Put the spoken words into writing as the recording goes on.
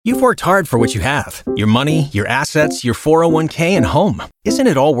You've worked hard for what you have. Your money, your assets, your 401k, and home. Isn't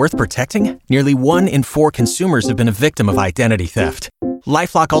it all worth protecting? Nearly 1 in 4 consumers have been a victim of identity theft.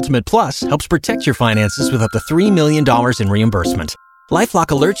 LifeLock Ultimate Plus helps protect your finances with up to $3 million in reimbursement. LifeLock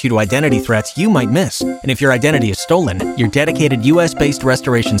alerts you to identity threats you might miss. And if your identity is stolen, your dedicated U.S.-based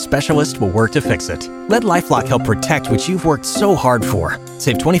restoration specialist will work to fix it. Let LifeLock help protect what you've worked so hard for.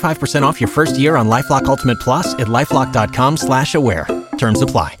 Save 25% off your first year on LifeLock Ultimate Plus at LifeLock.com/aware. Terms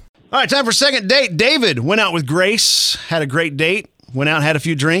apply. All right, time for second date. David went out with Grace, had a great date, went out, had a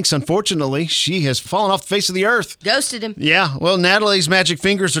few drinks. Unfortunately, she has fallen off the face of the earth. Ghosted him. Yeah, well, Natalie's magic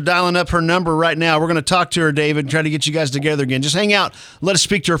fingers are dialing up her number right now. We're going to talk to her, David, try to get you guys together again. Just hang out. Let us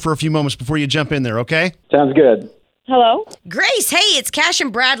speak to her for a few moments before you jump in there, okay? Sounds good. Hello? Grace, hey, it's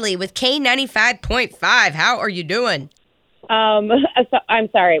Cash&Bradley with K95.5. How are you doing? I'm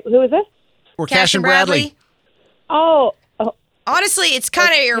sorry. Who is this? We're Cash&Bradley. Oh, Honestly, it's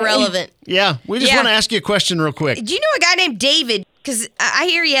kind of irrelevant. Yeah, we just want to ask you a question real quick. Do you know a guy named David? Because I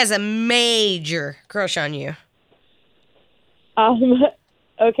hear he has a major crush on you.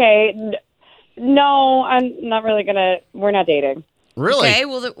 okay. No, I'm not really we're not dating. Really? Okay,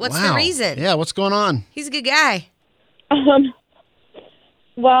 well, what's the reason? Yeah, what's going on? He's a good guy.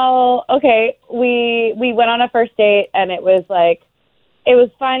 Well, okay, we went on a first date, and it was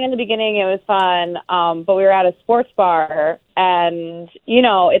fine in the beginning. It was fun, but we were at a sports bar, and,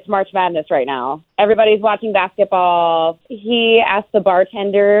 it's March Madness right now. Everybody's watching basketball. He asked the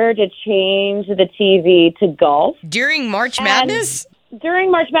bartender to change the TV to golf. During March Madness? During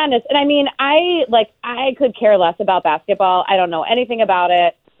March Madness. And, I mean, I could care less about basketball. I don't know anything about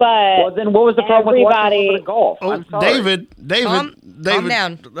it. But well, then what was the problem with watching a little bit of golf? I'm sorry. David. Calm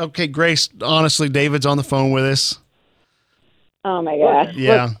down. Okay, Grace, honestly, David's on the phone with us. Oh, my God. Look,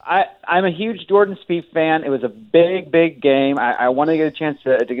 yeah. I'm a huge Jordan Spieth fan. It was a big game. I wanted to get a chance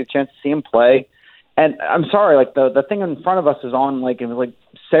to see him play. And I'm sorry, the thing in front of us was on, it was like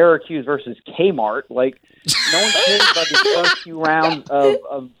Syracuse versus Kmart. No one cares about the first few rounds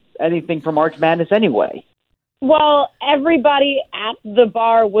of anything for March Madness anyway. Well, everybody at the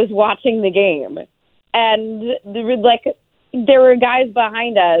bar was watching the game. And there were guys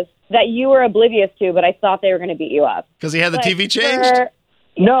behind us that you were oblivious to, but I thought they were going to beat you up. Because he had the TV changed?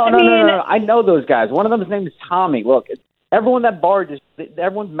 No. I know those guys. One of them's name is Tommy. Look, everyone at that bar,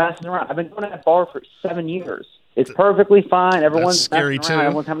 everyone's messing around. I've been going to that bar for 7 years. It's perfectly fine. Everyone's scary messing around. too.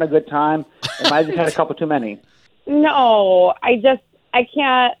 Everyone's having a good time. And I just had a couple too many. No, I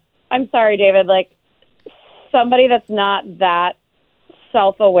can't. I'm sorry, David. Somebody that's not that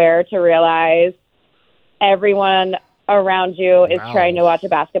self-aware to realize everyone around you is trying to watch a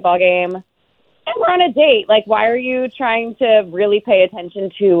basketball game. And we're on a date. Why are you trying to really pay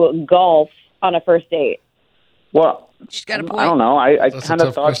attention to golf on a first date? Well, She's got a point. I don't know. I kind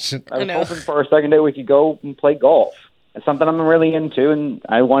of thought question. I was hoping for our second date we could go and play golf. It's something I'm really into, and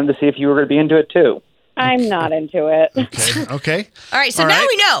I wanted to see if you were going to be into it too. I'm not into it. Okay. All right, so now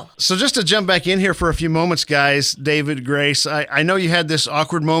we know. So just to jump back in here for a few moments, guys, David, Grace, I know you had this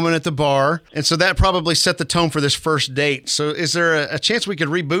awkward moment at the bar, and so that probably set the tone for this first date. So is there a chance we could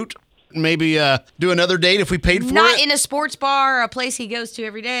reboot? Maybe do another date if we paid for it? Not in a sports bar, a place he goes to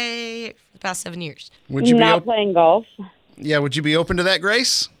every day for the past 7 years. Would you not playing golf. Yeah, would you be open to that,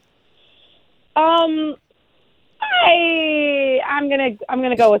 Grace? I'm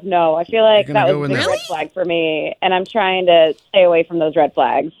gonna go with no. I feel like that was a big red flag for me, and I'm trying to stay away from those red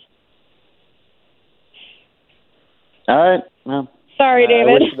flags. All right. Well, sorry, David.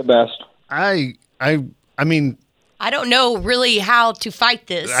 I wish you the best. I mean, I don't know really how to fight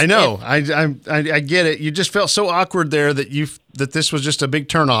this. I know. I get it. You just felt so awkward there that this was just a big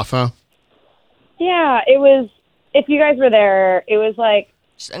turnoff, huh? Yeah, it was. If you guys were there, it was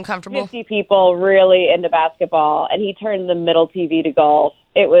just uncomfortable. 50 people really into basketball, and he turned the middle TV to golf.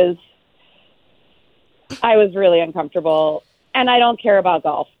 I was really uncomfortable, and I don't care about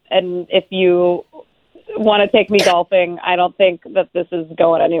golf. And if you want to take me golfing, I don't think that this is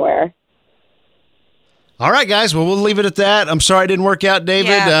going anywhere. All right, guys. Well, we'll leave it at that. I'm sorry it didn't work out, David.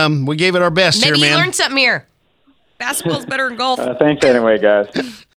 Yeah. We gave it our best Maybe here, man. you learned something here. Basketball's better than golf. Thanks anyway, guys.